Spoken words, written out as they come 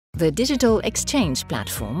The Digital Exchange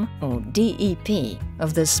Platform, or DEP,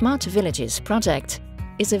 of the Smart Villages project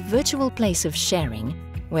is a virtual place of sharing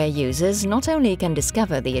where users not only can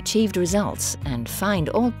discover the achieved results and find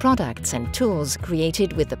all products and tools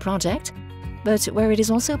created with the project, but where it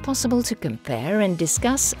is also possible to compare and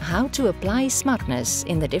discuss how to apply smartness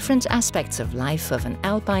in the different aspects of life of an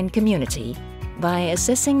alpine community by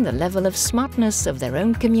assessing the level of smartness of their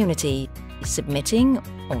own community, submitting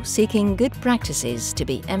or seeking good practices to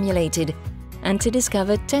be emulated, and to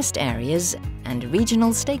discover test areas and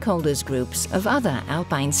regional stakeholders groups of other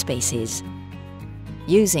alpine spaces.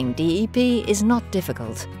 Using DEP is not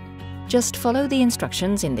difficult. Just follow the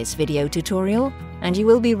instructions in this video tutorial and you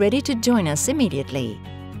will be ready to join us immediately.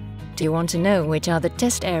 Do you want to know which are the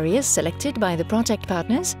test areas selected by the project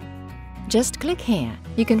partners? Just click here.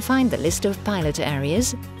 You can find the list of pilot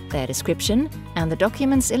areas, their description, and the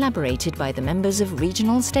documents elaborated by the members of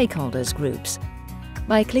regional stakeholders groups.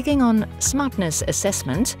 By clicking on Smartness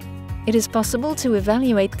Assessment, it is possible to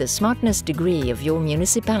evaluate the smartness degree of your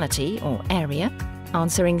municipality or area,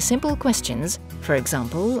 answering simple questions, for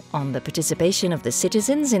example, on the participation of the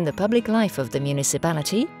citizens in the public life of the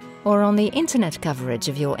municipality, or on the internet coverage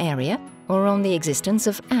of your area, or on the existence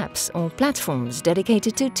of apps or platforms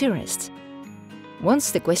dedicated to tourists.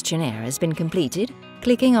 Once the questionnaire has been completed,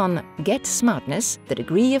 clicking on Get Smartness, the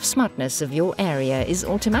degree of smartness of your area is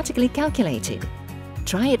automatically calculated.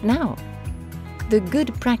 Try it now! The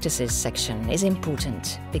Good Practices section is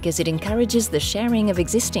important because it encourages the sharing of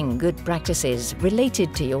existing good practices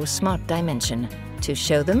related to your smart dimension, to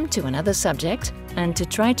show them to another subject and to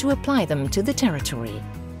try to apply them to the territory.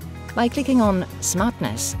 By clicking on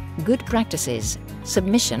Smartness, Good Practices,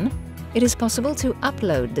 Submission, it is possible to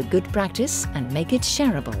upload the good practice and make it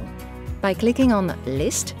shareable. By clicking on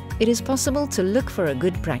List, it is possible to look for a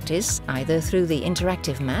good practice either through the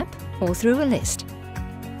interactive map or through a list.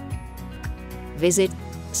 Visit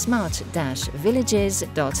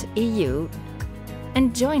smart-villages.eu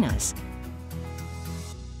and join us.